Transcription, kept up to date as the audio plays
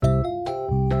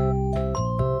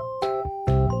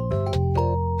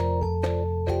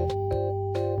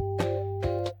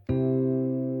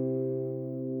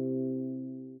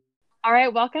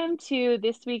right, welcome to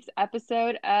this week's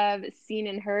episode of Seen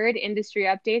and Heard Industry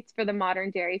Updates for the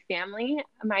Modern Dairy Family.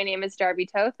 My name is Darby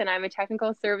Toth, and I'm a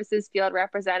Technical Services Field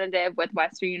Representative with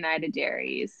Western United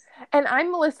Dairies. And I'm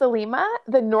Melissa Lima,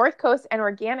 the North Coast and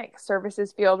Organic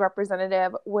Services Field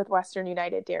Representative with Western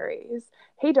United Dairies.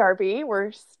 Hey, Darby,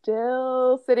 we're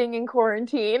still sitting in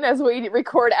quarantine as we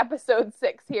record episode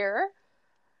 6 here.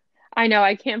 I know,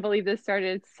 I can't believe this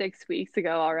started 6 weeks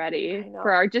ago already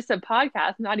for our just a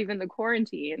podcast, not even the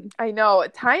quarantine. I know.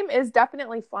 Time is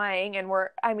definitely flying. And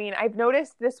I've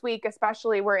noticed this week,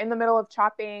 especially, we're in the middle of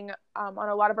chopping on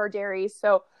a lot of our dairies.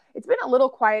 So it's been a little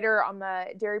quieter on the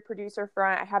dairy producer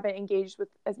front. I haven't engaged with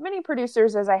as many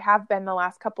producers as I have been the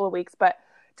last couple of weeks, but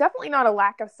definitely not a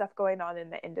lack of stuff going on in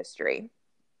the industry.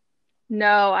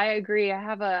 No, I agree. I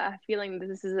have a feeling that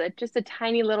this is just a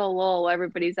tiny little lull.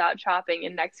 Everybody's out shopping,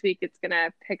 and next week it's going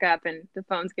to pick up and the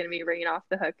phone's going to be ringing off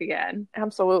the hook again.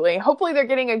 Absolutely. Hopefully they're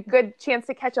getting a good chance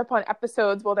to catch up on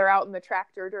episodes while they're out in the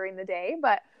tractor during the day.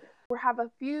 But we have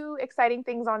a few exciting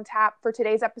things on tap for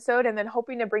today's episode, and then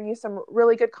hoping to bring you some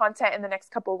really good content in the next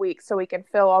couple of weeks so we can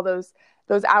fill all those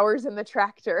hours in the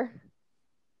tractor.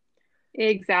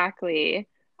 Exactly.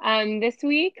 This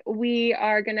week we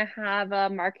are going to have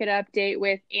a market update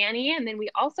with Annie, and then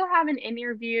we also have an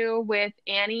interview with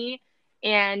Annie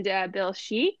and Bill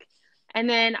Sheik. And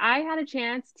then I had a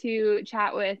chance to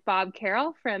chat with Bob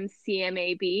Carroll from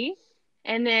CMAB.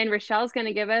 And then Rochelle's going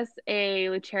to give us a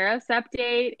Lecheros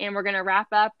update, and we're going to wrap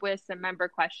up with some member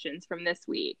questions from this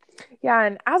week. Yeah,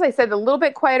 and as I said, a little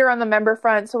bit quieter on the member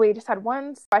front. So we just had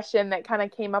one question that kind of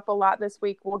came up a lot this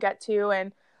week we'll get to,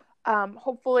 and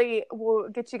hopefully we'll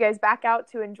get you guys back out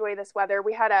to enjoy this weather.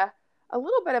 We had a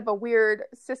little bit of a weird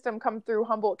system come through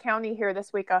Humboldt County here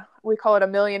this week. We call it $1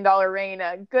 million rain,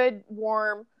 a good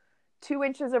warm 2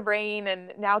 inches of rain.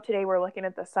 And now today we're looking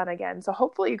at the sun again. So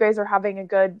hopefully you guys are having a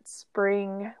good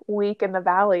spring week in the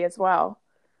valley as well.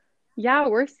 Yeah,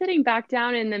 we're sitting back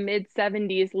down in the mid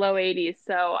 70s, low 80s.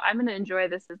 So I'm going to enjoy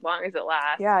this as long as it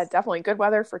lasts. Yeah, definitely good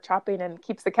weather for chopping and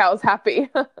keeps the cows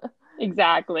happy.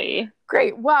 Exactly.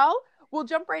 Great. Well, we'll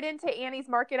jump right into Annie's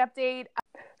market update.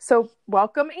 So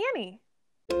welcome, Annie.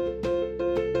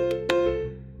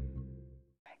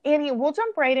 Annie, we'll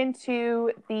jump right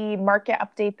into the market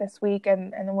update this week,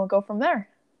 and then we'll go from there.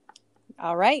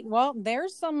 All right. Well,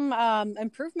 there's some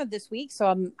improvement this week. So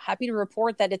I'm happy to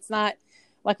report that it's not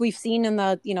like we've seen in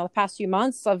the past few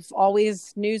months of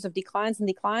always news of declines.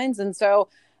 And so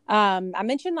I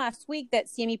mentioned last week that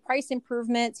CME price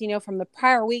improvements, from the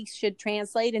prior weeks should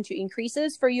translate into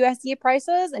increases for USDA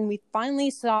prices. And we finally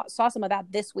saw some of that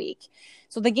this week.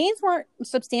 So the gains weren't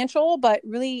substantial, but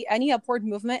really any upward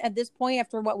movement at this point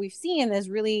after what we've seen is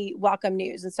really welcome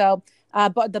news. And so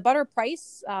but the butter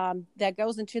price that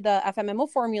goes into the FMMO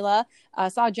formula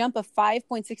saw a jump of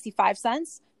 5.65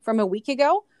 cents from a week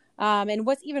ago. And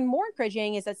what's even more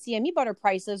encouraging is that CME butter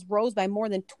prices rose by more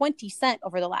than 20 cents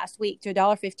over the last week to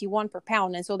 $1.51 per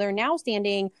pound. And so they're now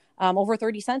standing over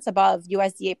 30 cents above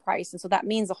USDA price. And so that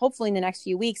means that hopefully in the next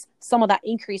few weeks, some of that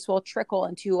increase will trickle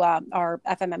into our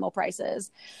FMMO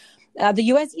prices. The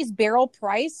USDA's barrel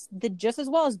price did just as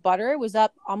well as butter. It was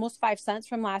up almost 5 cents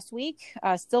from last week,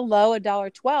 still low at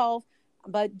 $1.12.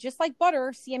 But just like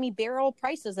butter, CME barrel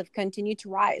prices have continued to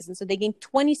rise. And so they gained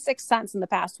 26 cents in the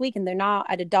past week, and they're now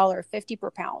at $1.50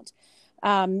 per pound.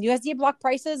 USDA block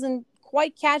prices and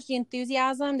quite catch the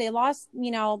enthusiasm. They lost,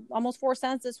 almost 4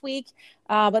 cents this week.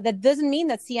 But that doesn't mean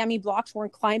that CME blocks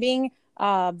weren't climbing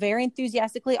very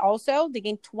enthusiastically. Also, they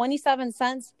gained 27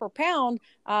 cents per pound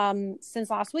since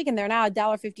last week, and they're now at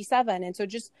 $1.57. And so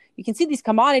just you can see these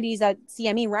commodities at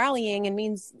CME rallying, and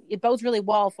means it bodes really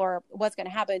well for what's going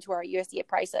to happen to our USDA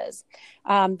prices.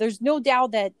 There's no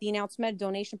doubt that the announcement of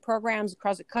donation programs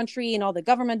across the country and all the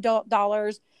government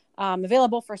dollars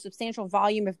available for a substantial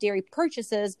volume of dairy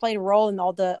purchases played a role in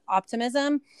all the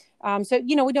optimism. So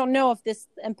we don't know if this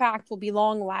impact will be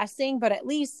long lasting, but at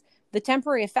least the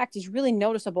temporary effect is really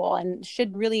noticeable and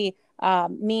should really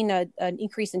mean an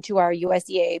increase into our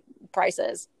USDA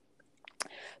prices.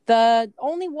 The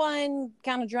only one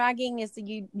kind of dragging is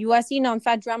the USD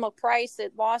non-fat dry milk price.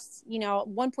 It lost,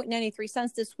 1.93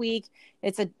 cents this week.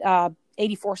 It's at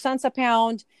 84 cents a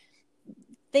pound.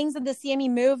 Things that the CME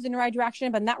moved in the right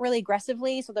direction, but not really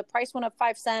aggressively. So the price went up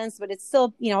 5 cents, but it's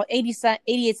still,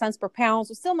 88 cents per pound.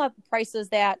 So still not the prices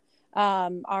that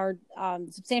are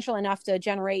substantial enough to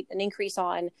generate an increase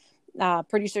on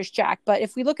producers' check. But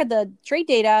if we look at the trade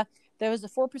data, there was a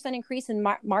 4% increase in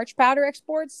March powder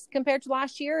exports compared to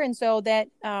last year. And so that,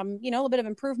 a little bit of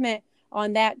improvement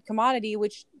on that commodity,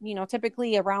 which,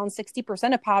 typically around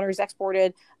 60% of powder is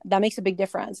exported, that makes a big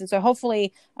difference. And so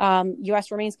hopefully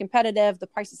U.S. remains competitive, the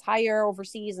price is higher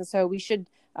overseas, and so we should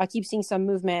keep seeing some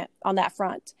movement on that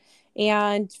front.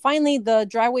 And finally, the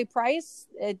dry weight price,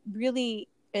 it really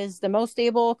is the most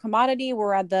stable commodity.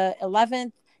 We're at the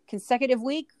 11th consecutive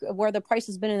week where the price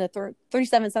has been in the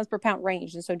 37 cents per pound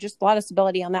range. And so just a lot of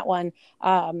stability on that one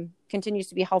continues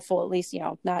to be helpful, at least,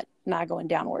 not going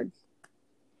downward.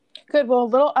 Good. Well, a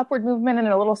little upward movement and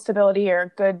a little stability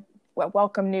are good,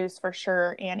 welcome news for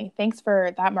sure, Annie. Thanks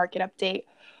for that market update.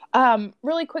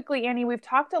 Really quickly, Annie, we've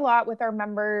talked a lot with our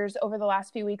members over the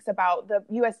last few weeks about the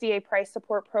USDA price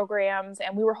support programs,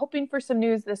 and we were hoping for some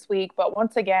news this week, but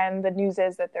once again, the news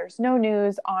is that there's no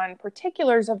news on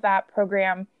particulars of that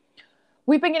program.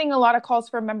 We've been getting a lot of calls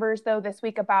from members, though, this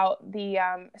week about the,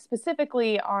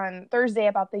 specifically on Thursday,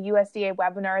 about the USDA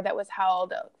webinar that was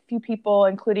held. A few people,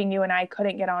 including you and I,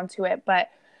 couldn't get onto it, but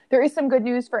there is some good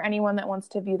news for anyone that wants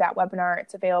to view that webinar.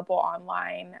 It's available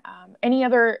online. Any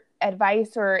other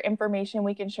advice or information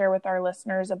we can share with our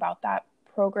listeners about that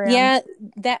program? Yeah,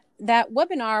 that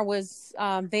webinar was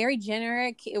very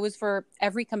generic. It was for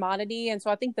every commodity. And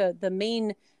so I think the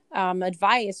main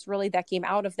advice really that came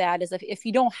out of that is if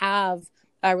you don't have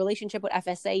a relationship with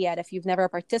FSA yet, if you've never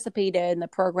participated in the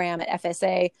program at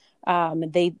FSA,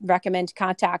 they recommend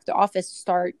contact the office to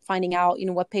start finding out,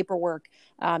 what paperwork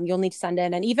you'll need to send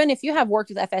in. And even if you have worked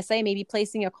with FSA, maybe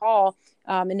placing a call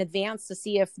in advance to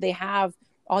see if they have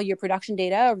all your production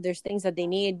data, or if there's things that they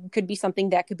need, could be something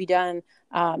that could be done,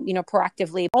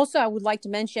 proactively. Also, I would like to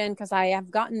mention, because I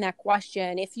have gotten that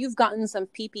question, if you've gotten some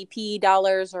PPP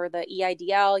dollars or the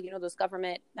EIDL, those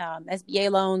government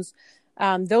SBA loans,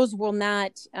 those will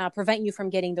not prevent you from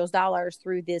getting those dollars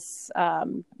through this,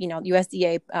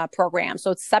 USDA program.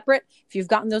 So it's separate. If you've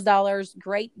gotten those dollars,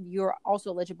 great. You're also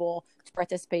eligible to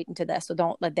participate into this. So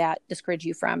don't let that discourage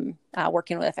you from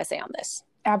working with FSA on this.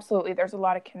 Absolutely. There's a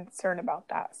lot of concern about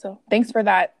that. So thanks for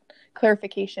that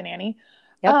clarification, Annie.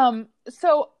 Yep.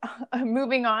 So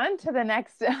moving on to the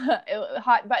next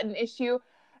hot button issue.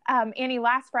 Annie,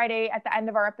 last Friday at the end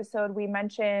of our episode, we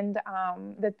mentioned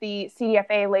that the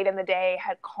CDFA late in the day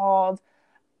had called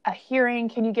a hearing.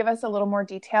 Can you give us a little more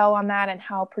detail on that and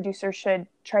how producers should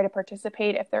try to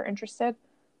participate if they're interested?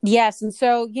 Yes. And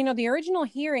so, the original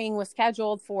hearing was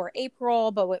scheduled for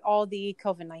April, but with all the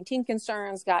COVID-19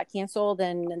 concerns got canceled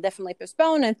and definitely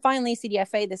postponed. And finally,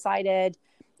 CDFA decided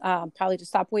probably to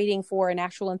stop waiting for an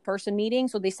actual in-person meeting.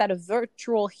 So they set a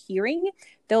virtual hearing.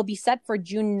 They'll be set for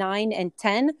June 9 and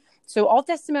 10. So all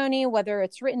testimony, whether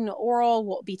it's written or oral,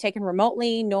 will be taken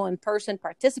remotely. No in-person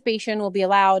participation will be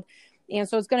allowed. And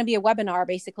so it's going to be a webinar,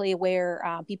 basically, where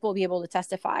people will be able to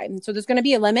testify. And so there's going to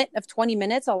be a limit of 20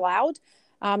 minutes allowed.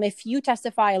 If you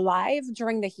testify live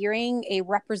during the hearing, a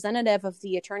representative of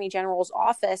the Attorney General's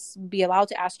office will be allowed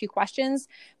to ask you questions,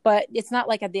 but it's not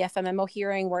like at the FMMO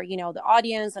hearing where, the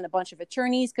audience and a bunch of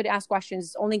attorneys could ask questions.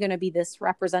 It's only going to be this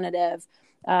representative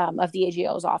of the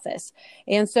AGO's office.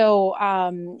 And so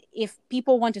if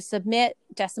people want to submit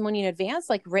testimony in advance,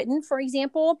 like written, for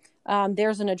example,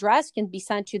 there's an address, can be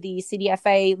sent to the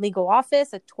CDFA legal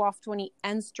office at 1220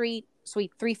 N Street,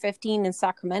 Suite 315 in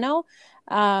Sacramento.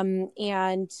 And,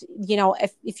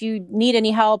 if you need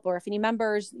any help or if any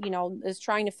members, is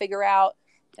trying to figure out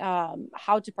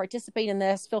how to participate in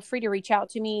this, feel free to reach out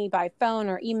to me by phone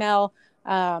or email.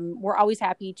 We're always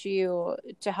happy to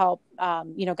help,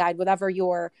 guide whatever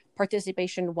your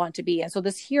participation want to be. And so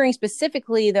this hearing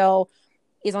specifically, though,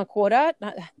 is on quota.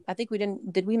 I think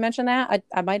did we mention that?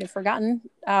 I might have forgotten.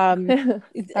 That's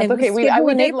okay.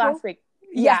 We did last week.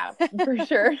 Yeah, for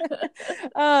sure.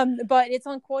 But it's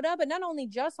on quota, but not only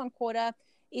just on quota,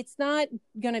 it's not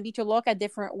going to be to look at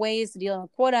different ways to deal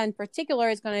with quota. In particular,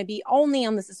 it's going to be only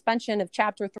on the suspension of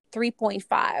Chapter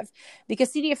 3.5,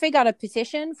 because CDFA got a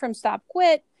petition from Stop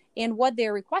Quit, and what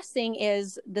they're requesting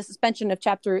is the suspension of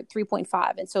Chapter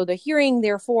 3.5. And so the hearing,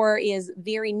 therefore, is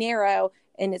very narrow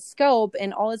in its scope,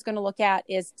 and all it's going to look at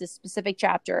is the specific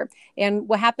chapter. And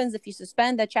what happens if you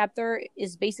suspend that chapter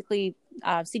is basically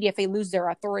CDFA lose their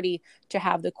authority to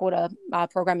have the quota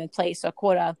program in place. So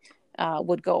quota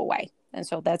would go away. And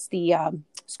so that's the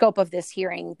scope of this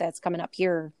hearing that's coming up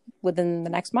here within the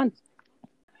next month.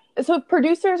 So if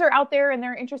producers are out there and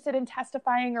they're interested in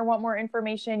testifying or want more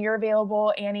information, you're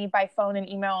available, Annie, by phone and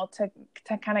email to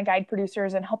kind of guide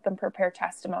producers and help them prepare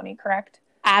testimony, correct?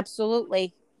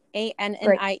 Absolutely.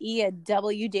 ANNIE at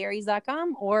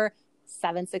wdairies.com or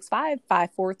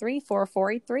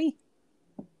 765-543-4483.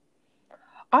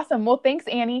 Awesome. Well, thanks,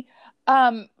 Annie.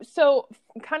 So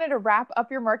kind of to wrap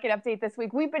up your market update this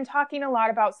week, we've been talking a lot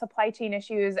about supply chain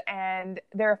issues and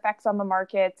their effects on the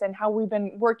markets and how we've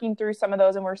been working through some of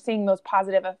those, and we're seeing those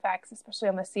positive effects, especially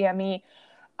on the CME.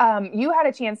 You had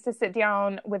a chance to sit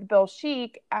down with Bill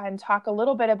Sheik and talk a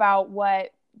little bit about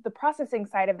what the processing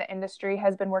side of the industry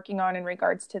has been working on in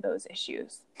regards to those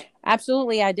issues.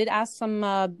 Absolutely. I did ask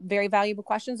some very valuable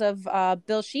questions of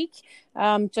Bill Sheik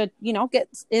to, get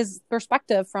his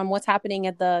perspective from what's happening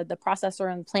at the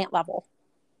processor and plant level.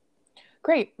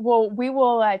 Great. Well, we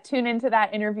will tune into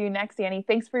that interview next, Annie.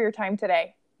 Thanks for your time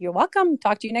today. You're welcome.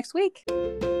 Talk to you next week.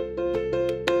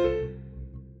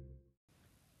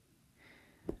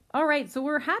 All right, so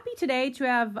we're happy today to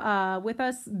have with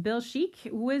us Bill Sheik,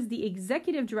 who is the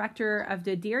Executive Director of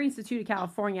the Dairy Institute of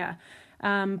California.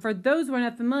 For those who are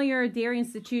not familiar, Dairy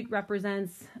Institute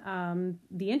represents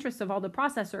the interests of all the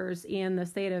processors in the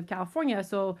state of California.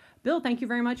 So, Bill, thank you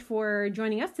very much for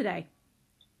joining us today.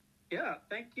 Yeah,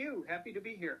 thank you. Happy to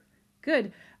be here.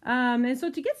 Good. And so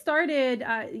to get started,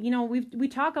 we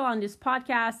talk a lot on this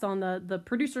podcast on the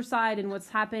producer side and what's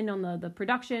happened on the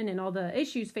production and all the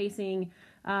issues facing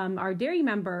our dairy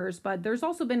members, but there's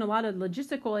also been a lot of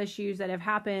logistical issues that have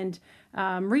happened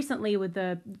recently with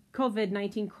the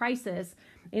COVID-19 crisis.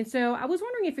 And so I was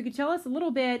wondering if you could tell us a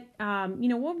little bit,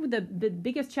 what were the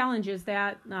biggest challenges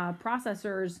that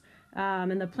processors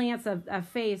and the plants have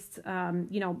faced,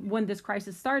 when this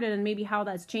crisis started, and maybe how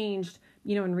that's changed,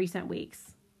 in recent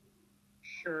weeks.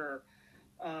 Sure.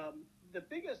 The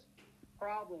biggest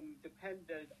problem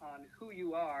depended on who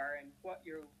you are and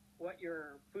what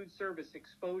your food service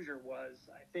exposure was.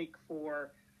 I think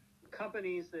for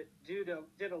companies that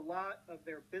did a lot of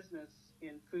their business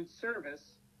in food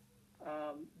service,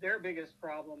 their biggest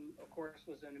problem, of course,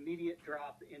 was an immediate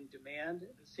drop in demand,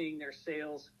 seeing their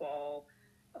sales fall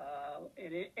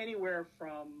anywhere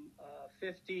from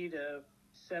 50 to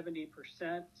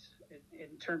 70%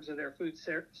 in terms of their food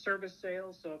service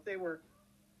sales. So if they were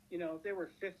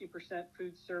 50%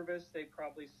 food service, they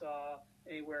probably saw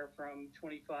anywhere from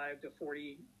 25 to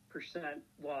 40%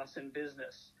 loss in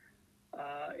business.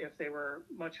 If they were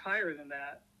much higher than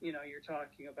that, you're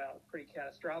talking about pretty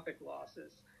catastrophic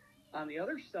losses. On the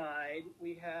other side,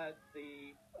 we had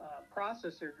the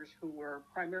processors who were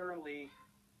primarily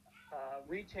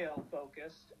retail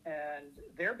focused, and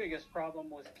their biggest problem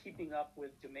was keeping up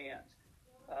with demand.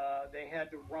 They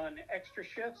had to run extra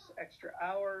shifts, extra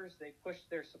hours. They pushed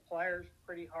their suppliers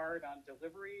pretty hard on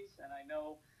deliveries, and I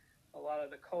know a lot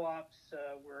of the co-ops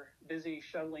were busy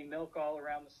shuttling milk all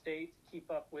around the state to keep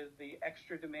up with the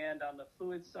extra demand on the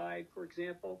fluid side, for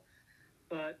example.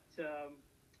 But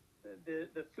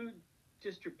the food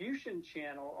distribution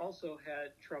channel also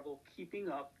had trouble keeping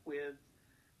up with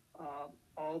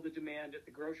all the demand at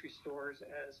the grocery stores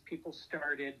as people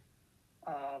started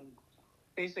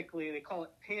basically, they call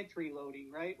it pantry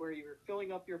loading, right? Where you're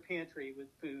filling up your pantry with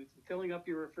foods and filling up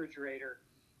your refrigerator.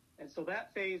 And so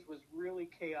that phase was really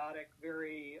chaotic,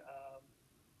 very,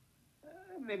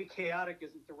 maybe chaotic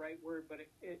isn't the right word, but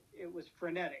it was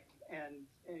frenetic, and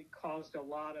it caused a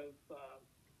lot of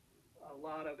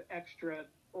extra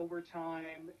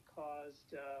overtime. It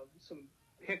caused some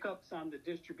hiccups on the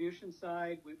distribution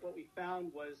side. What we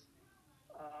found was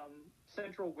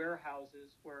central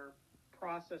warehouses where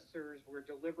processors were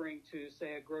delivering to,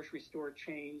 say, a grocery store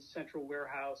chain's central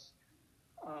warehouse,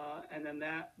 and then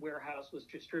that warehouse was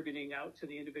distributing out to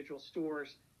the individual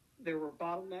stores. There were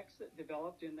bottlenecks that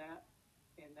developed in that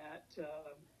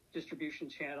distribution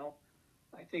channel.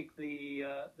 I think the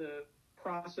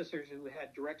processors who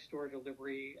had direct store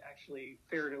delivery actually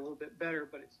fared a little bit better,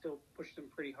 but it still pushed them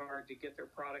pretty hard to get their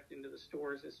product into the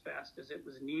stores as fast as it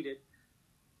was needed.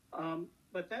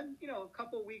 But then, a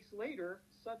couple of weeks later,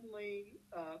 suddenly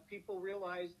people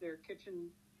realized their kitchen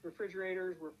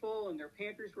refrigerators were full and their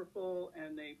pantries were full,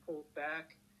 and they pulled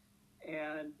back.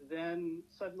 And then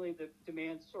suddenly the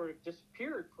demand sort of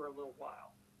disappeared for a little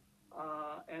while.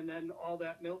 And then all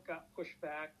that milk got pushed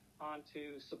back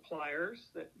onto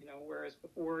suppliers that, whereas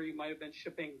before you might have been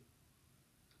shipping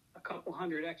a couple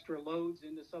hundred extra loads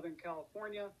into Southern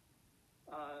California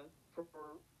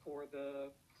for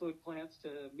the fluid plants to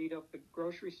meet up the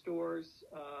grocery stores,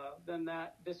 then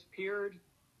that disappeared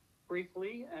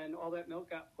briefly, and all that milk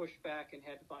got pushed back and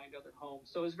had to find other homes.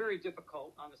 So it was very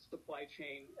difficult on the supply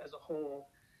chain as a whole.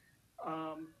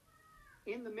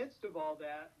 In the midst of all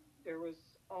that, there was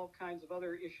all kinds of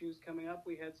other issues coming up.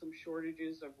 We had some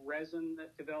shortages of resin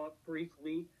that developed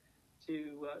briefly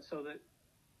so that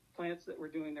plants that were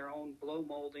doing their own blow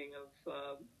molding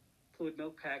of fluid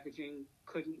milk packaging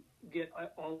couldn't get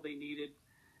all they needed.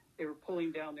 They were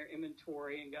pulling down their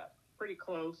inventory and got pretty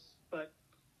close, but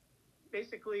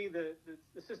basically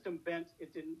the system bent,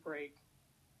 it didn't break.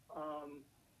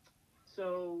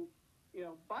 So,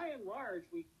 by and large,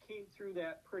 we came through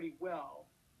that pretty well.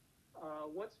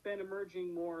 What's been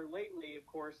emerging more lately, of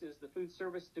course, is the food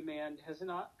service demand has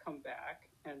not come back.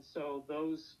 And so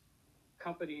those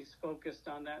companies focused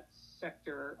on that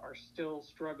sector are still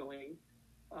struggling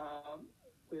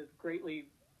with greatly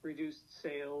reduced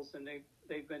sales. And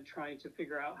they've been trying to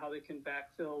figure out how they can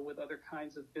backfill with other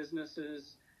kinds of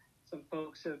businesses. Some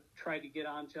folks have tried to get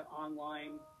onto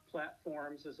online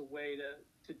platforms as a way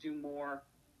to do more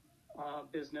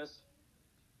business.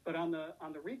 But on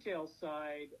the retail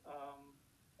side,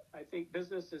 I think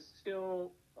business is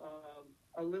still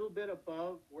a little bit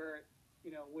above where it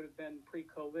would have been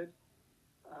pre-COVID,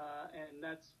 and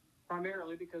that's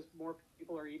primarily because more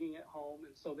people are eating at home,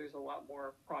 and so there's a lot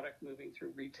more product moving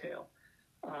through retail.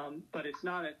 But it's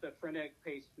not at the frenetic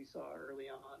pace we saw early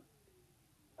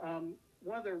on.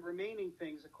 One of the remaining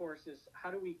things, of course, is how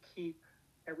do we keep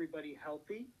everybody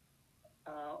healthy,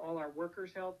 all our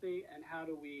workers healthy, and how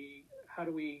do we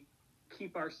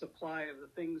keep our supply of the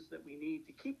things that we need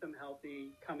to keep them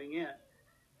healthy coming in?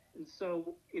 And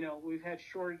so, we've had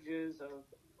shortages of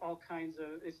all kinds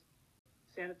of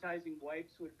sanitizing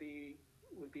wipes would be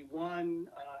one,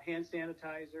 hand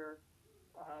sanitizer,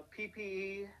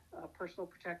 PPE, personal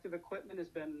protective equipment has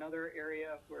been another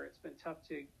area where it's been tough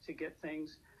to get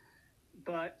things.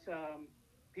 But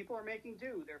people are making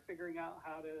do. They're figuring out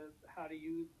how to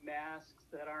use masks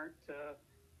that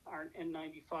aren't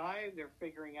N95. They're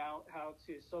figuring out how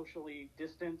to socially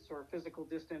distance or physical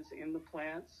distance in the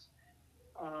plants.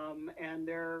 And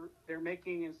they're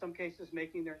making, in some cases,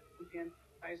 making their hand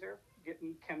sanitizer,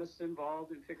 getting chemists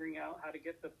involved and figuring out how to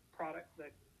get the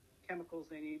chemicals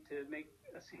they need to make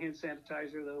a hand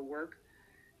sanitizer that'll work.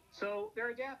 So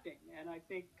they're adapting. And I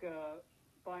think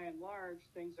by and large,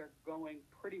 things are going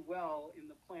pretty well in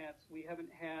the plants. We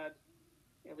haven't had,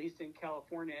 at least in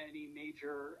California, any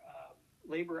major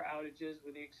labor outages,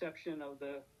 with the exception of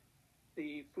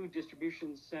the food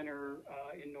distribution center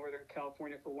in Northern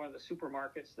California for one of the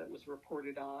supermarkets that was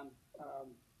reported on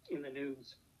in the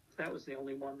news. That was the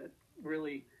only one that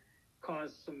really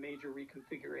caused some major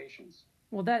reconfigurations.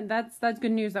 Well, that's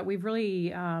good news that we've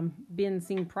really been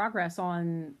seeing progress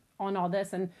on all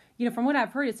this. And, from what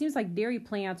I've heard, it seems like dairy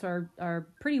plants are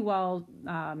pretty well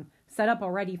set up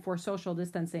already for social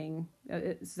distancing.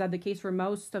 Is that the case for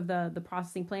most of the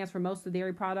processing plants, for most of the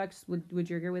dairy products? Would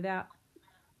you agree with that?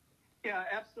 Yeah,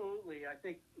 absolutely. I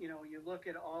think, you look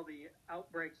at all the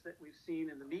outbreaks that we've seen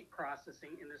in the meat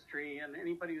processing industry, and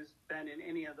anybody who's been in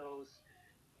any of those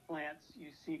plants, you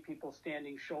see people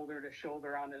standing shoulder to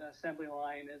shoulder on an assembly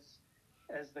line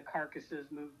as the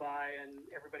carcasses move by, and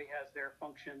everybody has their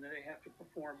function that they have to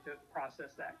perform to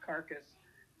process that carcass.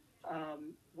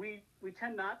 We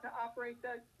tend not to operate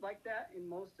like that in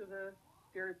most of the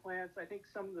dairy plants. I think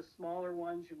some of the smaller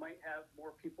ones, you might have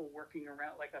more people working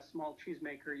around, like a small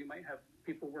cheesemaker, you might have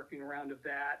people working around a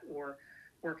vat or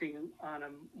working on a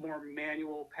more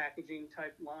manual packaging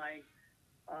type line.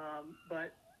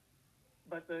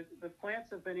 But the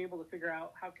plants have been able to figure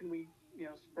out how can we,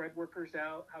 spread workers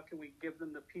out, how can we give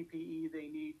them the PPE they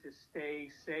need to stay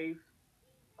safe.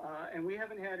 And we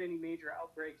haven't had any major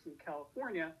outbreaks in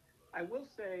California. I will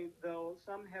say, though,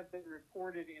 some have been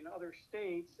reported in other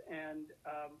states, and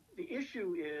the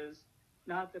issue is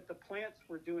not that the plants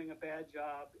were doing a bad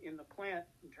job in the plant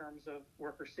in terms of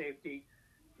worker safety,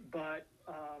 but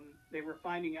they were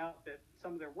finding out that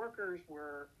some of their workers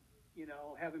were,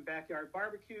 having backyard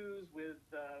barbecues with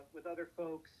other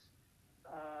folks,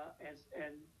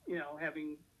 and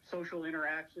having social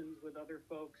interactions with other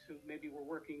folks who maybe were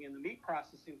working in the meat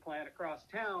processing plant across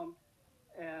town.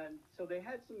 And so they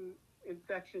had some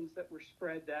infections that were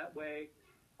spread that way.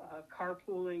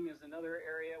 Carpooling is another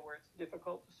area where it's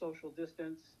difficult to social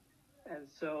distance. And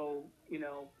so,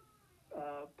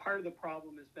 part of the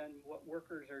problem has been what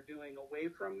workers are doing away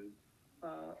from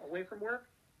work.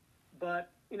 But,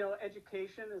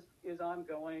 education is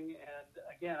ongoing.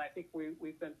 And again, I think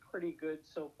we've been pretty good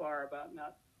so far about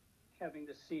not having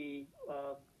to see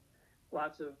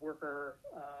lots of worker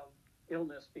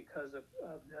illness because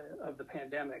of the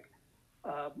pandemic.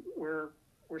 We're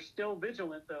still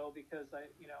vigilant, though, because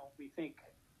we think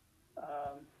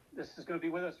this is going to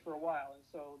be with us for a while, and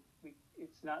so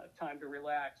it's not a time to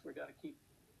relax. We've got to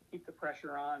keep the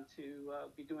pressure on to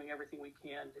be doing everything we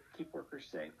can to keep workers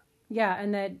safe. Yeah,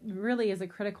 and that really is a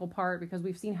critical part, because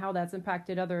we've seen how that's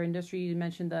impacted other industries. You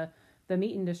mentioned the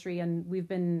meat industry, and we've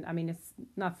been, it's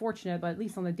not fortunate, but at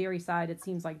least on the dairy side, it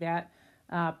seems like that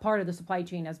part of the supply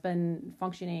chain has been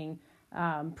functioning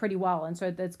pretty well. And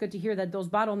so it's good to hear that those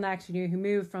bottlenecks, who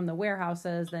moved from the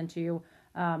warehouses then to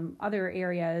other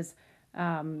areas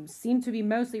seem to be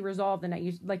mostly resolved. And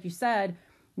that like you said,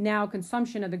 now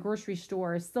consumption at the grocery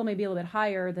store is still maybe a little bit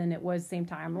higher than it was same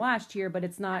time last year, but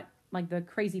it's not like the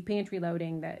crazy pantry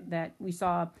loading that we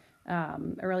saw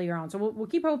earlier on. So we'll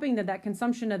keep hoping that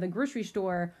consumption of the grocery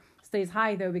store stays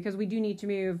high, though, because we do need to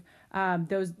move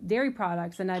those dairy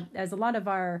products. And as a lot of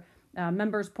our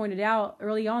members pointed out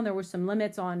early on, there were some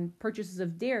limits on purchases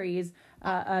of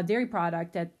dairy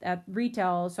product at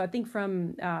retail. So I think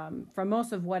from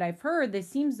most of what I've heard, it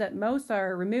seems that most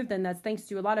are removed, and that's thanks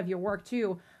to a lot of your work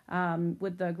too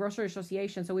with the Grocery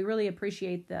Association. So we really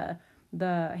appreciate the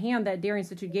hand that Dairy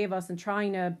Institute gave us in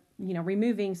trying to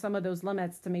removing some of those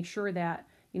limits to make sure that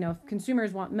if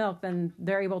consumers want milk, then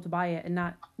they're able to buy it and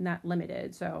not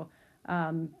limited. So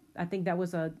I think that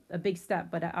was a big step,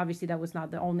 but obviously that was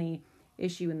not the only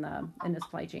issue in the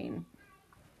supply chain.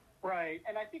 Right,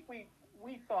 and I think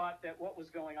we thought that what was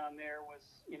going on there was,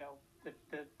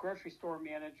 the grocery store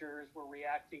managers were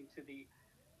reacting to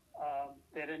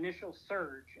that initial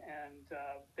surge, and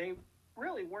they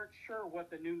really weren't sure what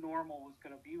the new normal was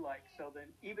going to be like. So then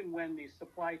even when the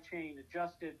supply chain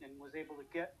adjusted and was able to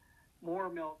get more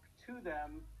milk to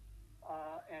them,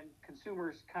 and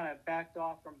consumers kind of backed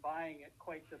off from buying at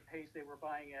quite the pace they were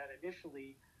buying at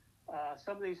initially,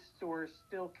 some of these stores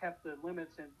still kept the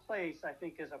limits in place, I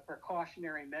think, as a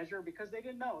precautionary measure, because they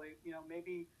didn't know.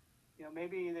 Maybe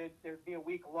there'd be a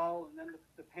week lull, and then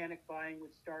the panic buying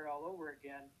would start all over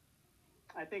again.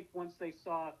 I think once they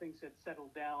saw things had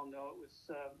settled down, though, it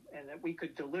was and that we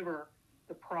could deliver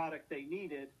the product they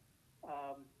needed,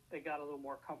 they got a little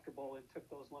more comfortable and took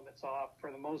those limits off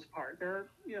for the most part. There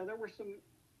were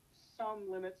some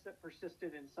limits that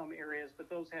persisted in some areas, but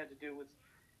those had to do with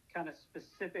kind of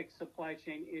specific supply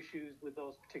chain issues with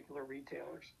those particular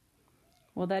retailers.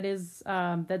 Well,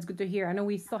 that's good to hear. I know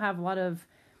we still have a lot of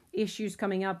issues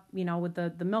coming up, with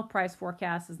the milk price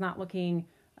forecast is not looking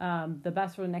the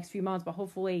best for the next few months, but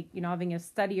hopefully, having a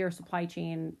steadier supply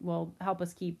chain will help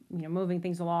us keep, moving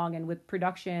things along, and with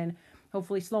production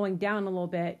hopefully slowing down a little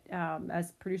bit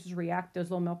as producers react to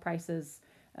those low milk prices,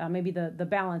 maybe the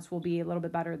balance will be a little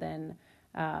bit better than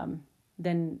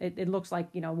it looks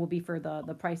like, will be for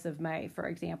the price of May, for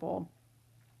example.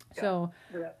 Yeah. So,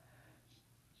 yeah.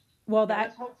 Well,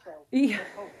 let's hope so. Yeah.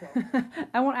 Let's hope so.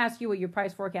 I won't ask you what your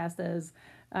price forecast is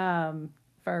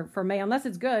for May, unless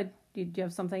it's good. Do you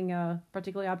have something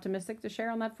particularly optimistic to share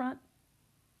on that front?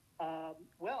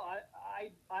 Well,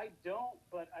 I don't,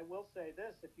 but I will say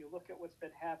this: if you look at what's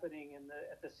been happening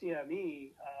at the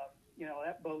CME,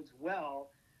 that bodes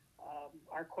well.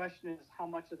 Our question is how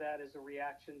much of that is a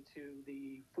reaction to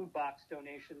the food box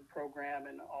donation program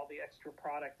and all the extra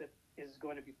product that is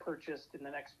going to be purchased in the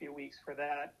next few weeks for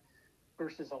that,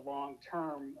 versus a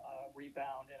long-term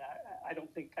rebound. And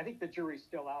I think the jury's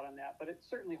still out on that, but it's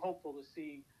certainly hopeful to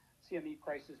see CME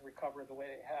prices recover the way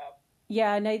they have.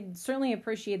 Yeah, and I certainly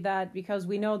appreciate that, because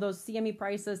we know those CME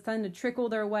prices tend to trickle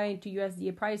their way into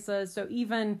USDA prices. So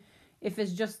even if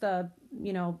it's just a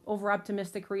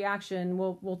over-optimistic reaction,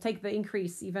 we'll take the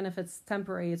increase, even if it's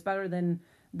temporary. It's better than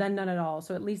none at all.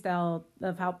 So at least I'll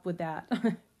have helped with that.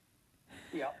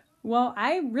 Yeah. Well,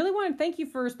 I really want to thank you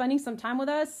for spending some time with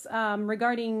us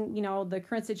regarding, the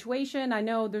current situation. I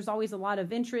know there's always a lot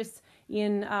of interest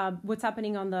in what's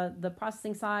happening on the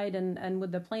processing side and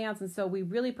with the plants. And so we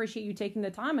really appreciate you taking the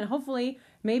time. And hopefully,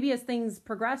 maybe as things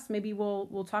progress, maybe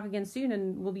we'll talk again soon,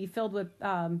 and we'll be filled with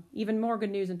even more good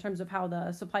news in terms of how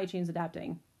the supply chain is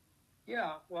adapting.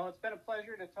 Yeah, well, it's been a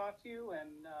pleasure to talk to you, and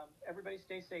everybody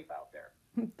stay safe out there.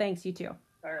 Thanks, you too.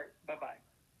 All right, bye-bye.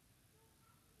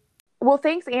 Well,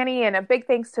 thanks, Annie, and a big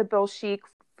thanks to Bill Sheik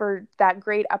for that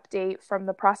great update from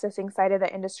the processing side of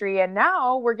the industry. And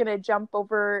now we're going to jump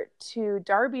over to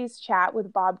Darby's chat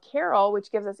with Bob Carroll,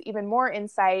 which gives us even more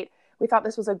insight. We thought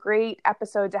this was a great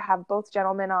episode to have both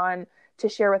gentlemen on to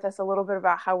share with us a little bit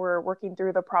about how we're working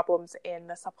through the problems in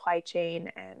the supply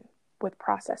chain and with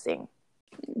processing.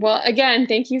 Well, again,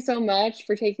 thank you so much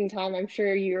for taking time. I'm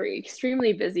sure you're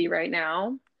extremely busy right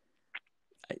now.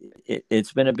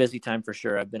 It's been a busy time for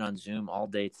sure. I've been on Zoom all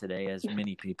day today, as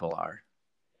many people are.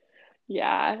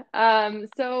 Yeah.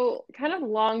 So kind of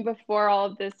long before all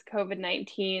of this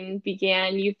COVID-19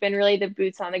 began, you've been really the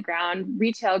boots on the ground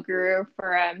retail guru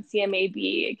for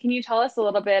CMAB. Can you tell us a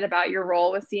little bit about your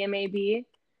role with CMAB?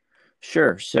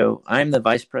 Sure. So I'm the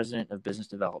Vice President of Business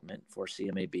Development for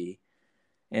CMAB.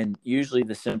 And usually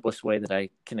the simplest way that I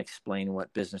can explain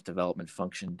what business development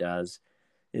function does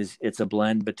is it's a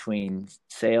blend between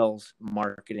sales,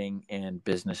 marketing, and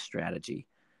business strategy.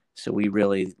 So we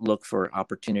really look for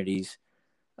opportunities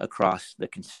across the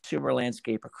consumer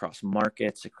landscape, across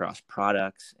markets, across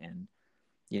products, and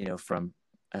from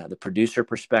the producer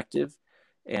perspective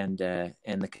and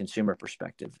the consumer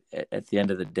perspective. At the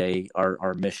end of the day,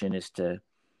 our mission is to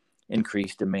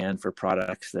increase demand for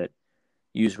products that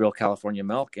use real California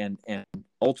milk and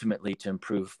ultimately to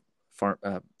improve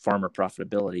farmer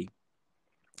profitability.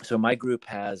 So my group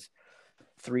has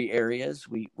 3 areas.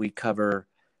 We cover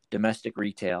domestic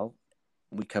retail,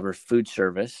 we cover food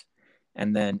service,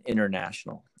 and then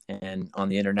international. And on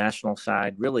the international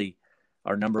side, really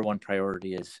our number one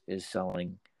priority is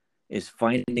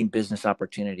finding business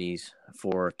opportunities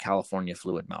for California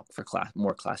fluid milk for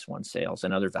more class 1 sales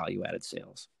and other value added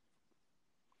sales.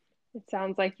 It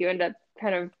sounds like you end up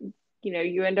kind of,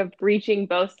 you end up reaching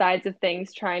both sides of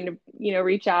things, trying to,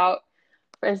 reach out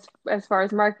as far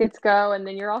as markets go. And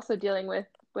then you're also dealing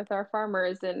with our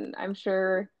farmers. And I'm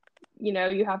sure,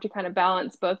 you have to kind of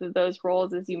balance both of those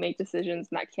roles as you make decisions,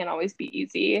 and that can't always be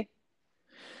easy.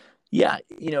 Yeah.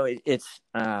 It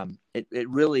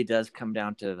really does come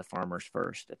down to the farmers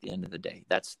first at the end of the day.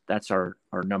 That's our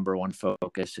number one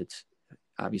focus. It's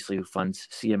obviously who funds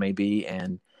CMAB,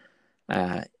 and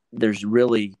there's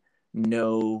really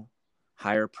no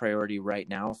higher priority right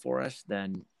now for us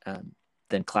than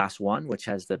class 1, which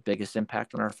has the biggest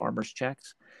impact on our farmers'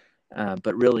 checks.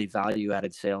 But really value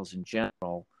added sales in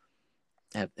general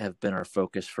have been our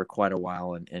focus for quite a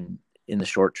while, and in the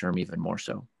short term, even more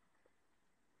so.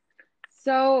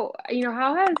 So,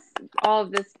 how has all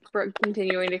of this,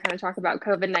 continuing to kind of talk about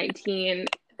COVID-19,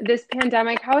 this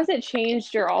pandemic, how has it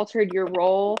changed or altered your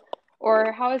role,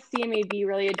 or how has CMAB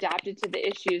really adapted to the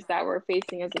issues that we're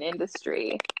facing as an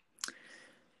industry?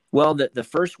 Well, the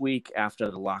first week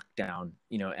after the lockdown,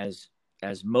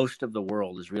 as most of the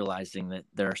world is realizing that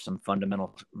there are some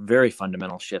very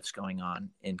fundamental shifts going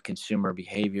on in consumer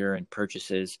behavior and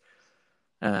purchases,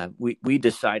 we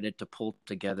decided to pull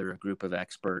together a group of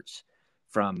experts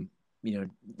from,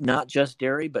 not just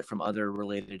dairy, but from other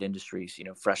related industries,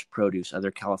 fresh produce, a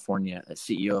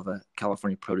CEO of a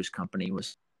California produce company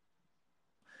was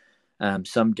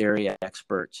some dairy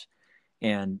experts,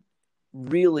 and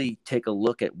really take a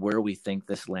look at where we think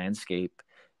this landscape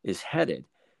is headed.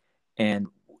 And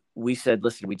we said,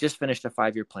 listen, we just finished a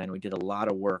 5-year plan. We did a lot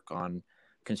of work on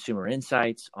consumer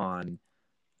insights, on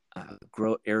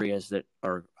grow areas that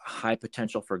are high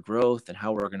potential for growth and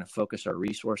how we're going to focus our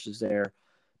resources there.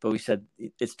 But we said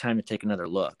it's time to take another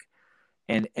look.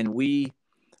 And we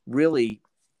really,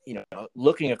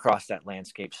 looking across that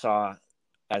landscape, saw,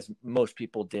 as most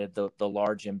people did, the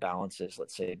large imbalances,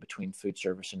 let's say, between food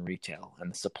service and retail,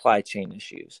 and the supply chain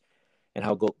issues, and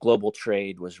how global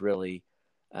trade was really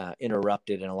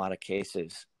interrupted in a lot of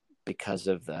cases because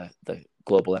of the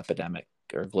global epidemic,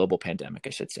 or global pandemic,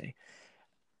 I should say.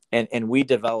 And we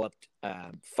developed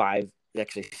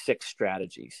 6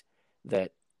 strategies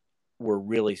that we're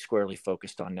really squarely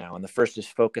focused on now. And the first is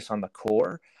focus on the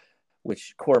core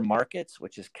markets,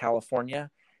 which is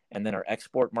California, and then our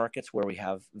export markets where we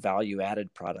have value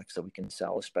added products that we can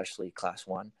sell, especially class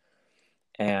 1.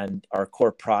 And our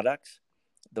core products,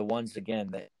 the ones,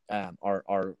 again, that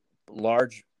are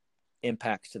large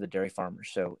impacts to the dairy farmers.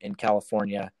 So in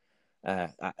California,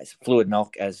 fluid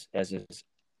milk, as is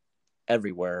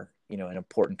everywhere, an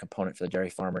important component for the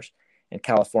dairy farmers. In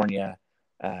California,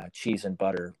 cheese and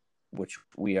butter, which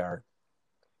we are,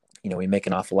 we make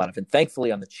an awful lot of. And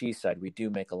thankfully, on the cheese side, we do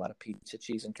make a lot of pizza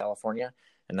cheese in California,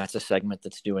 and that's a segment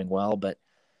that's doing well. But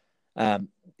the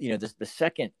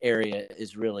second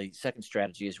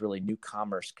strategy is really new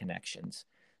commerce connections.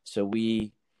 So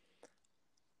we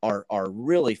are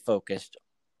really focused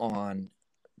on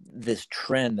this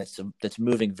trend that's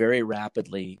moving very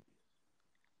rapidly,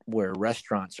 where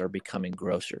restaurants are becoming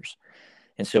grocers.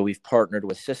 And so we've partnered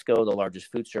with Sysco, the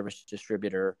largest food service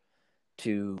distributor,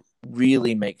 to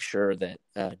really make sure that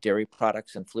dairy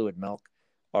products and fluid milk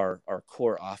are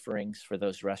core offerings for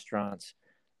those restaurants,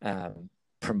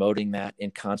 promoting that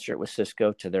in concert with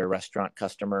Sysco to their restaurant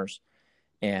customers.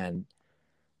 And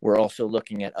we're also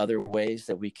looking at other ways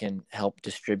that we can help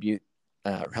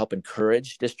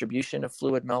encourage distribution of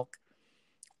fluid milk,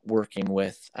 working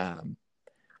with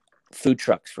food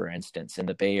trucks, for instance, in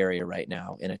the Bay Area right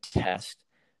now, in a test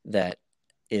that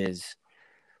is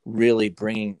really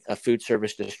bringing a food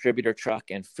service distributor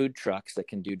truck and food trucks that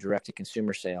can do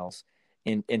direct-to-consumer sales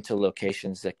into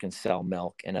locations that can sell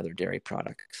milk and other dairy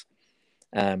products.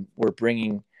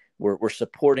 We're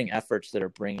supporting efforts that are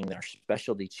bringing our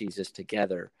specialty cheeses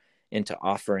together into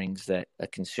offerings that a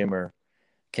consumer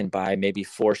can buy, maybe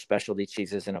 4 specialty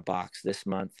cheeses in a box this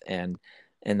month, and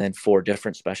then 4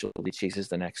 different specialty cheeses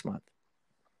the next month.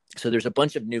 So there's a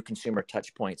bunch of new consumer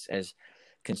touch points as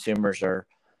consumers are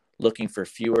looking for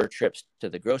fewer trips to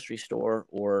the grocery store,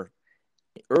 or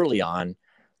early on,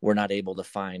 we're not able to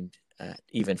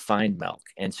even find milk.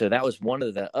 And so that was one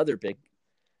of the other big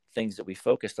things that we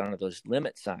focused on, are those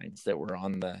limit signs that were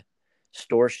on the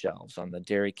store shelves, on the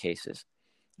dairy cases,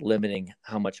 limiting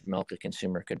how much milk a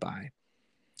consumer could buy.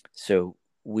 So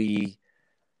we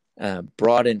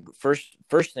brought in,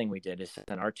 first thing we did is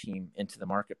send our team into the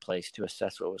marketplace to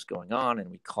assess what was going on. And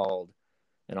we called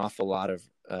an awful lot of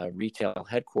retail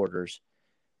headquarters.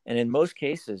 And in most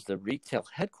cases, the retail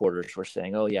headquarters were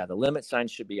saying, oh yeah, the limit sign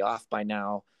should be off by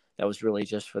now. That was really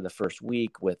just for the first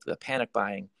week with the panic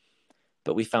buying.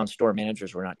 But we found store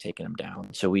managers were not taking them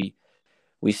down. So we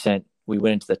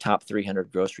went into the top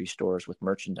 300 grocery stores with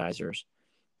merchandisers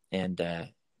and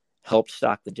helped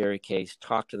stock the dairy case,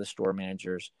 talked to the store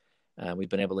managers. We've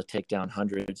been able to take down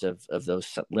hundreds of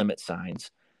those limit signs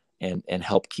and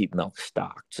help keep milk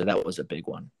stocked. So that was a big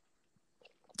one.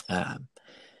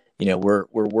 We're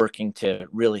working to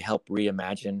really help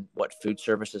reimagine what food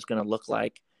service is going to look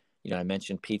like. I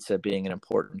mentioned pizza being an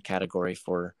important category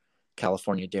for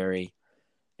California dairy.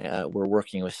 We're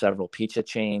working with several pizza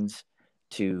chains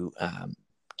to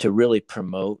really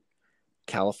promote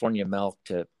California milk,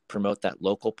 to promote that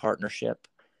local partnership,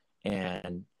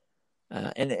 and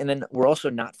then we're also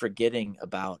not forgetting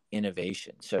about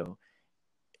innovation. So,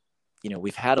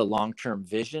 we've had a long-term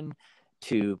vision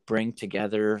to bring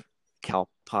together Cal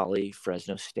Poly,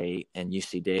 Fresno State, and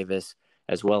UC Davis,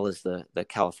 as well as the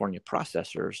California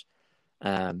processors,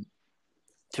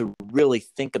 to really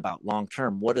think about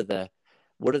long-term, what are the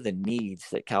needs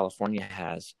that California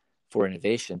has for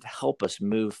innovation to help us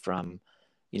move from,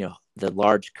 the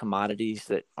large commodities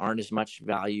that aren't as much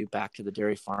value back to the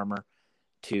dairy farmer,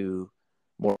 to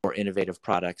more innovative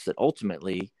products that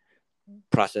ultimately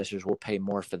processors will pay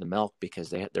more for the milk because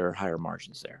there are higher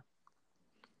margins there.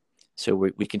 So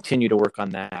we continue to work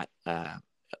on that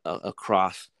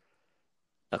across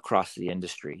the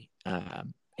industry.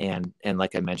 And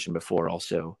like I mentioned before,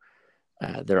 also,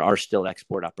 there are still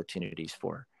export opportunities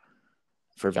for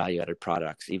value-added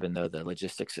products, even though the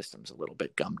logistics system's a little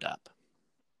bit gummed up.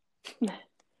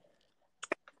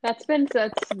 That's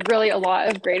really a lot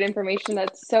of great information.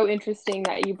 That's so interesting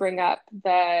that you bring up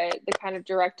the kind of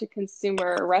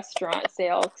direct-to-consumer restaurant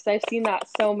sale, because I've seen that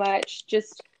so much,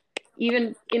 just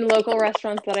even in local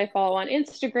restaurants that I follow on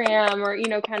Instagram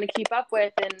or, kind of keep up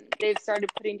with, and they've started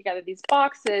putting together these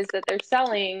boxes that they're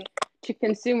selling to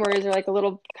consumers, or like a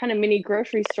little kind of mini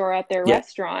grocery store at their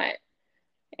restaurant.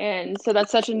 And so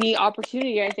that's such a neat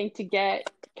opportunity, I think, to get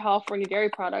California dairy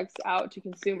products out to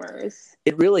consumers.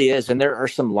 It really is. And there are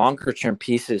some longer term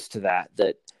pieces to that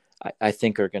I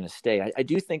think are going to stay. I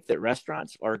do think that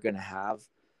restaurants are going to have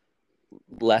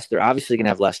they're obviously going to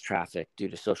have less traffic due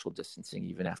to social distancing,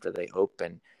 even after they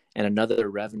open. And another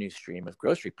revenue stream of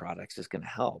grocery products is going to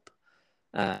help.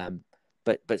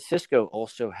 But Sysco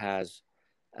also has,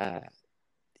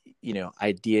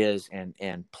 ideas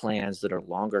and plans that are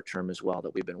longer term as well,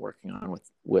 that we've been working on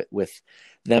with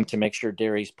them, to make sure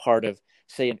dairy is part of,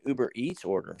 say, an Uber Eats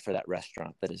order for that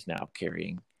restaurant that is now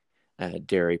carrying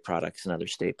dairy products and other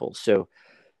staples. So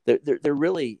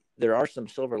there are some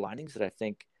silver linings that I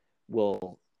think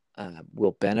will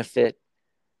benefit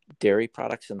dairy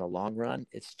products in the long run.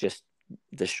 It's just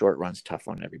the short run's tough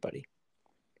on everybody.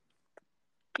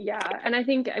 Yeah. And I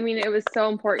think, it was so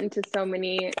important to so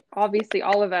many, obviously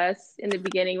all of us in the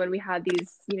beginning when we had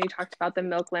these, you talked about the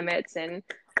milk limits and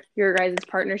your guys'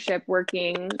 partnership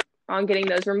working on getting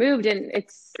those removed. And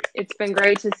it's been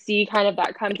great to see kind of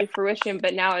that come to fruition.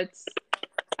 But now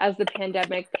as the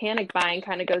pandemic panic buying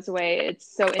kind of goes away,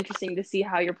 it's so interesting to see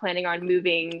how you're planning on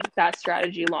moving that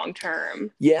strategy long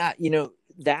term. Yeah,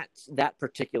 that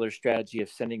particular strategy of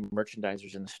sending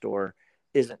merchandisers in the store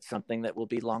isn't something that will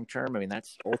be long term.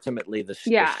 That's ultimately the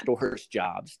store's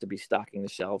jobs, to be stocking the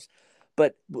shelves.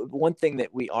 But one thing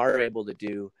that we are able to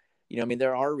do,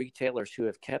 there are retailers who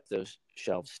have kept those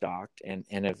shelves stocked and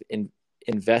have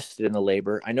invested in the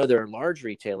labor. I know there are large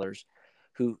retailers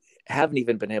who haven't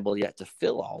even been able yet to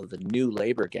fill all of the new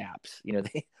labor gaps.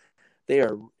 They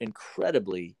are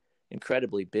incredibly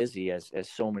busy as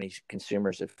so many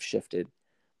consumers have shifted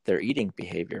their eating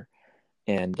behavior,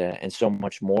 and so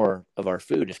much more of our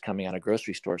food is coming out of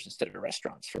grocery stores instead of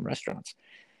from restaurants.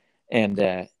 And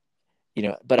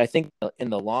but I think in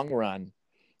the long run,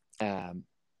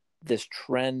 this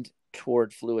trend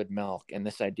toward fluid milk and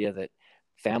this idea that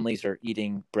families are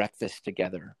eating breakfast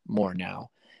together more now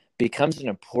becomes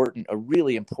a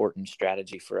really important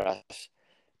strategy for us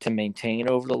to maintain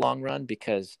over the long run,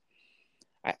 because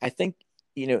I think,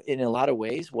 in a lot of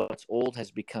ways, what's old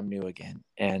has become new again.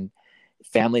 And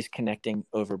families connecting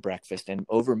over breakfast and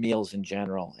over meals in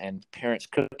general, and parents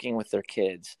cooking with their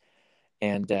kids,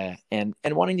 and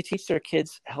wanting to teach their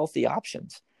kids healthy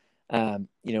options.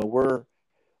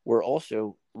 We're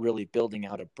also really building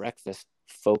out a breakfast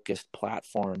focused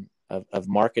platform of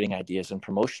marketing ideas and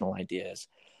promotional ideas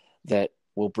that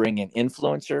will bring in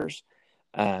influencers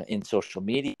in social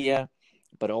media,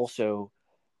 but also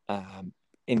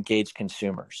engage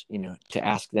consumers, to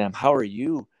ask them, how are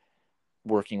you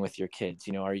working with your kids?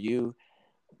 Are you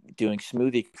doing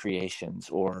smoothie creations,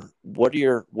 or what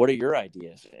are your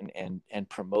ideas, and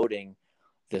promoting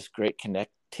this great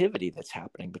connectivity that's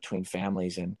happening between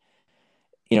families. And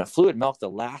fluid milk, the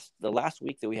last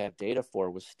week that we have data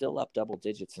for, was still up double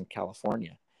digits in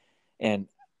California, and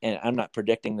I'm not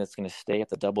predicting that's going to stay at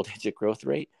the double digit growth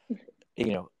rate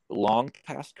long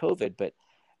past COVID, but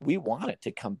we want it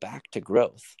to come back to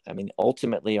growth. I mean,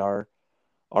 ultimately our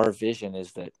vision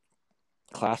is that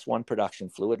Class 1 production,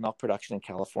 fluid milk production in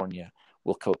California,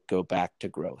 will go back to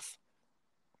growth.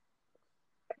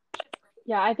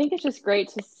 Yeah, I think it's just great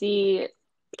to see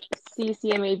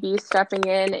CMAB stepping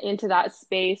into that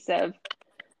space of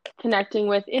connecting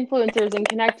with influencers and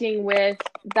connecting with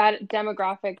that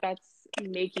demographic that's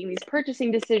making these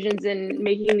purchasing decisions and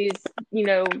making these,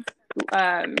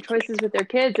 choices with their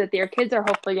kids, that their kids are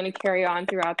hopefully going to carry on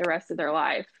throughout the rest of their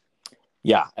life.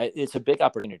 Yeah, it's a big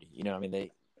opportunity.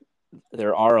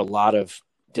 There are a lot of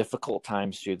difficult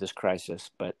times through this crisis,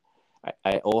 but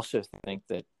I also think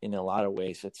that in a lot of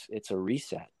ways it's a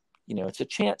reset. It's a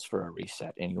chance for a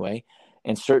reset anyway,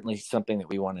 and certainly something that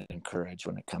we want to encourage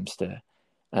when it comes to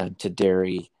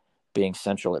dairy being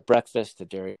central at breakfast, to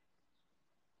dairy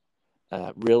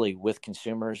really with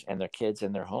consumers and their kids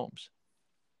in their homes.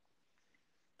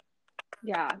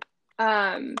 Yeah.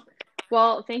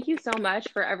 Well, thank you so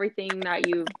much for everything that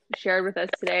you've shared with us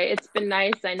today. It's been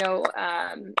nice. I know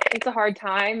it's a hard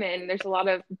time and there's a lot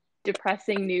of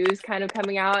depressing news kind of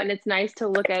coming out, and it's nice to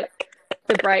look at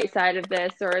the bright side of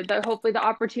this, or hopefully the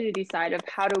opportunity side of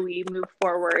how do we move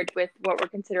forward with what we're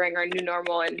considering our new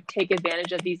normal and take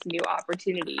advantage of these new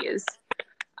opportunities.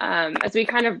 As we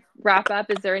kind of wrap up,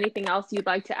 is there anything else you'd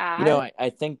like to add? I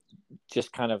think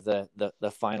just kind of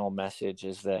the final message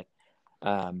is that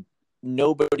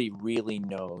nobody really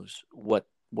knows what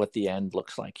the end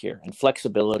looks like here, and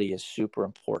flexibility is super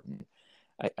important.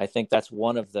 I think that's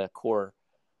one of the core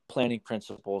planning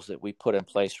principles that we put in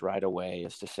place right away,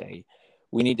 is to say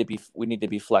we need to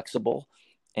be flexible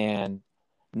and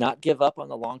not give up on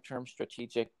the long-term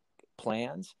strategic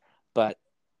plans, but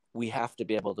we have to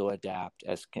be able to adapt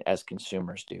as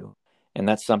consumers do. And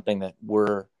that's something that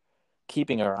we're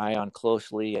keeping our eye on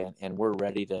closely, and we're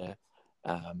ready to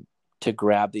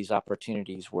grab these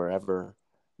opportunities wherever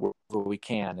we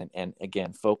can. And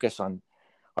again, focus on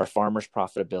our farmers'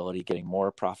 profitability, getting more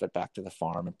profit back to the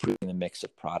farm, improving the mix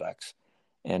of products.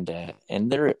 And there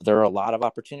are a lot of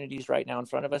opportunities right now in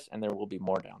front of us, and there will be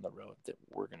more down the road that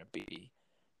we're going to be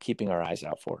keeping our eyes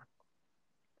out for.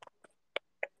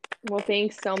 Well,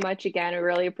 thanks so much again. I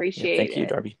really appreciate it. Thank you,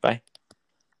 Darby. Bye.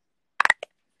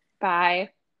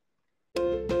 Bye.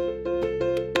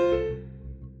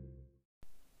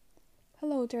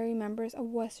 Hello, dairy members of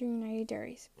Western United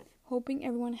Dairies. Hoping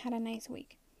everyone had a nice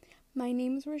week. My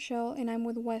name is Rochelle, and I'm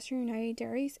with Western United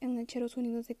Dairies in Lecheros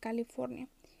Unidos de California.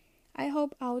 I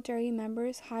hope our dairy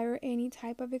members hire any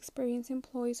type of experienced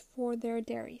employees for their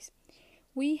dairies.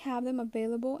 We have them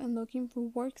available and looking for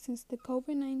work since the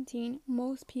COVID-19.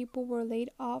 Most people were laid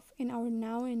off and are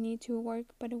now in need to work,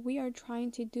 but we are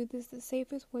trying to do this the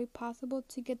safest way possible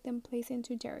to get them placed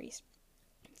into dairies.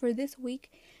 For this week,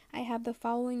 I have the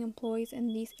following employees in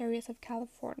these areas of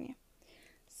California.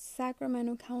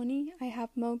 Sacramento County, I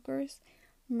have milkers.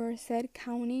 Merced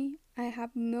County, I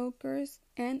have milkers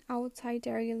and outside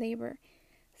dairy labor.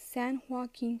 San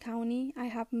Joaquin County, I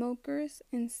have milkers.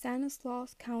 In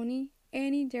Stanislaus County,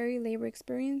 any dairy labor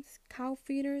experience, cow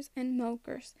feeders, and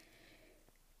milkers.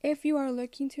 If you are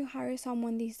looking to hire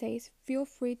someone these days, feel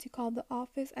free to call the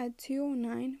office at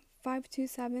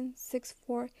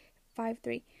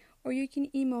 209-527-6453, or you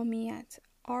can email me at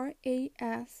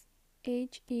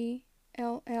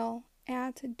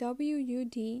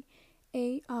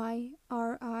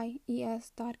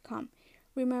rashell@wudairies.com.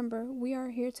 Remember, we are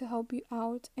here to help you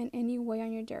out in any way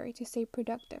on your dairy to stay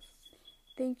productive.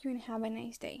 Thank you and have a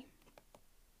nice day.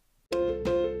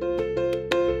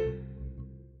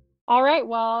 All right,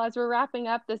 well, as we're wrapping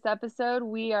up this episode,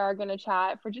 we are going to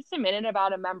chat for just a minute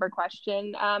about a member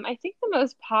question. I think the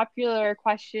most popular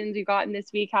questions we've gotten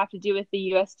this week have to do with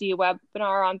the USDA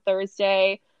webinar on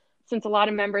Thursday. since a lot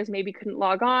of members maybe couldn't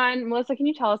log on. Melissa, can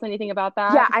you tell us anything about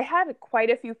that? Yeah, I had quite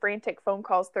a few frantic phone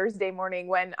calls Thursday morning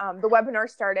when the webinar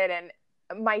started, and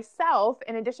myself,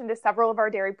 in addition to several of our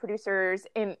dairy producers,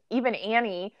 and even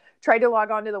Annie, tried to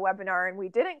log on to the webinar, and we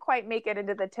didn't quite make it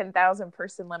into the 10,000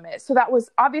 person limit. So that was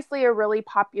obviously a really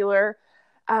popular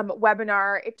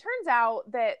webinar. It turns out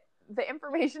that the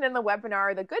information in the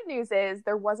webinar, the good news is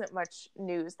there wasn't much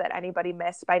news that anybody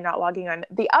missed by not logging on.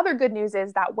 The other good news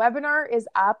is that webinar is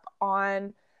up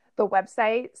on the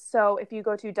website. So if you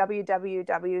go to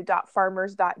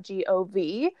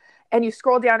www.farmers.gov and you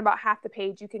scroll down about half the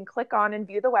page, you can click on and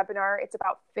view the webinar. It's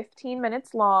about 15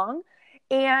 minutes long.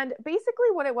 And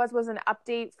basically what it was an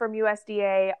update from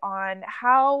USDA on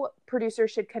how producers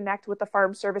should connect with the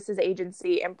Farm Services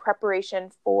Agency in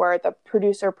preparation for the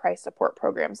producer price support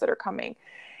programs that are coming.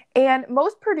 And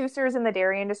most producers in the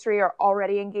dairy industry are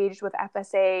already engaged with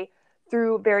FSA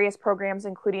through various programs,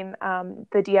 including the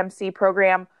DMC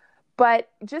program. But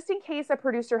just in case a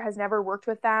producer has never worked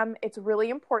with them, it's really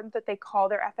important that they call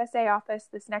their FSA office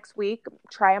this next week.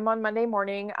 Try them on Monday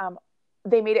morning.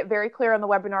 They made it very clear on the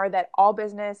webinar that all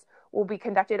business will be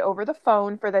conducted over the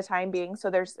phone for the time being.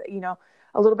 So there's, a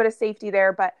little bit of safety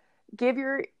there, but give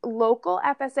your local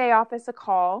FSA office a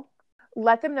call.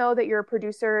 Let them know that you're a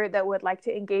producer that would like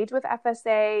to engage with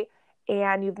FSA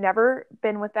and you've never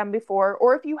been with them before,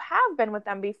 or if you have been with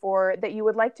them before, that you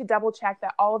would like to double check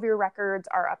that all of your records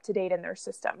are up to date in their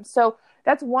system. So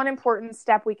that's one important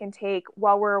step we can take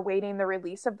while we're awaiting the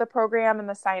release of the program and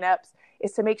the signups,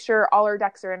 is to make sure all our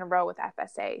ducks are in a row with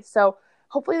FSA. So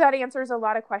hopefully that answers a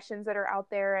lot of questions that are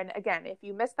out there. And again, if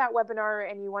you missed that webinar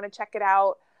and you want to check it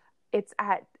out, it's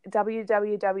at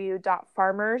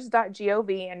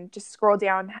www.farmers.gov, and just scroll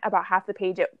down about half the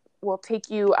page. It will take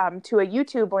you to a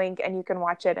YouTube link and you can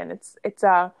watch it. And it's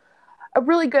a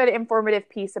really good informative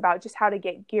piece about just how to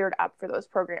get geared up for those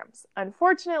programs.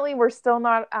 Unfortunately, we're still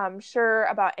not sure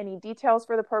about any details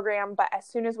for the program, but as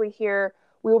soon as we hear,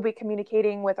 we will be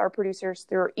communicating with our producers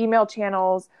through our email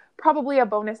channels, probably a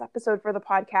bonus episode for the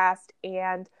podcast,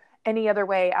 and any other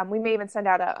way. We may even send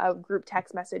out a group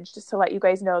text message just to let you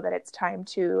guys know that it's time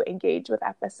to engage with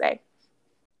FSA.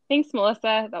 Thanks,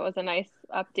 Melissa. That was a nice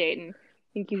update, and I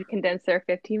think you condensed their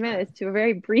 15 minutes to a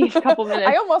very brief couple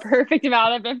minutes. Perfect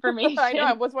amount of information. I know.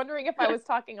 I was wondering if I was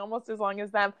talking almost as long as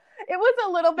them. It was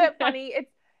a little bit funny.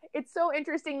 It's so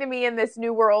interesting to me in this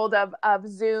new world of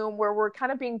Zoom, where we're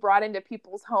kind of being brought into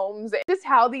people's homes, just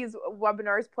how these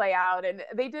webinars play out. And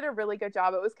they did a really good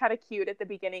job. It was kind of cute at the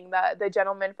beginning. The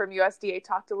gentleman from USDA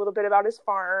talked a little bit about his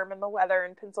farm and the weather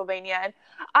in Pennsylvania. And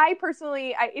I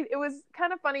personally, it was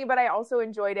kind of funny, but I also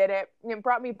enjoyed it. It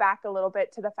brought me back a little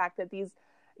bit to the fact that these,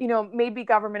 maybe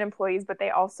government employees, but they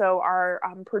also are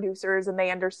producers, and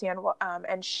they understand what,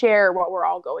 and share what we're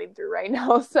all going through right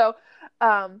now. So,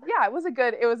 it was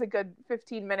a good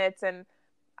 15 minutes, and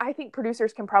I think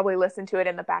producers can probably listen to it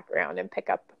in the background and pick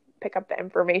up the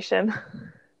information.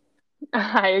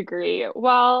 I agree.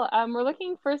 Well, we're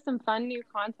looking for some fun new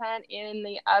content in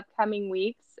the upcoming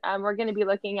weeks. We're going to be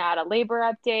looking at a labor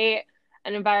update,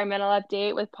 an environmental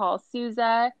update with Paul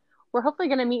Souza. We're hopefully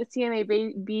going to meet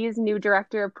CMAB's new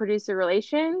Director of Producer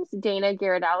Relations, Dana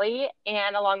Garidelli,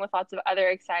 and along with lots of other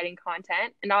exciting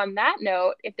content. And on that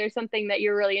note, if there's something that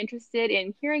you're really interested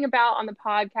in hearing about on the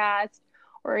podcast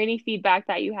or any feedback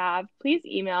that you have, please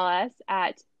email us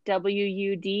at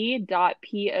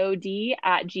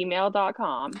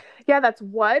wud.pod@gmail.com. Yeah, that's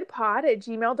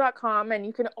wudpod@gmail.com. And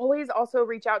you can always also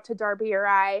reach out to Darby or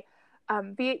I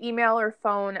via email or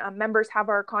phone. Members have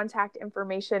our contact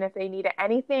information if they need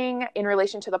anything in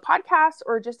relation to the podcast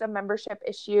or just a membership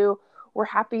issue. We're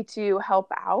happy to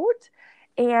help out.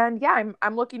 And yeah,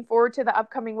 I'm looking forward to the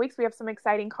upcoming weeks. We have some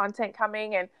exciting content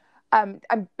coming, and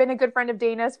I've been a good friend of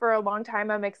Dana's for a long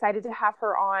time. I'm excited to have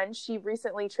her on. She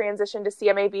recently transitioned to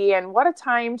CMAB, and what a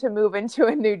time to move into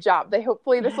a new job.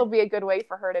 Hopefully this will be a good way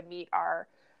for her to meet our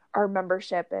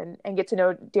membership and get to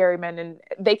know dairymen, and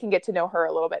they can get to know her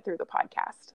a little bit through the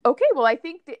podcast. Okay, well, I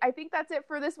think that's it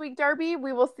for this week, Darby.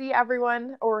 We will see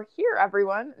everyone, or hear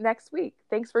everyone, next week.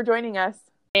 Thanks for joining us.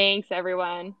 Thanks,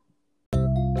 everyone.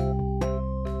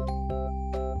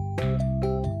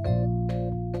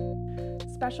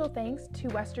 Special thanks to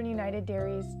Western United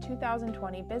Dairy's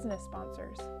 2020 business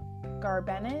sponsors: Gar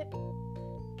Bennett,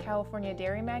 California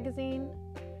Dairy Magazine,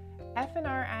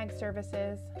 F&R Ag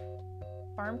Services,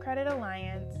 Farm Credit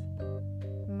Alliance,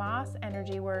 Moss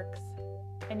Energy Works,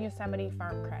 and Yosemite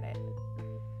Farm Credit.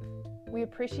 We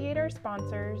appreciate our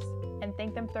sponsors and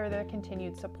thank them for their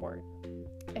continued support.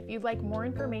 If you'd like more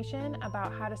information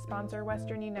about how to sponsor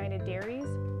Western United Dairies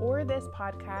or this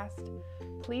podcast,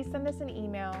 please send us an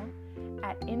email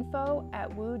at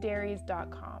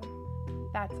info@woodairies.com.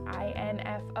 That's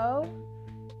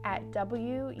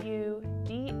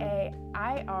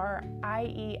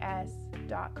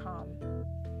info@WUDAIRIES.com.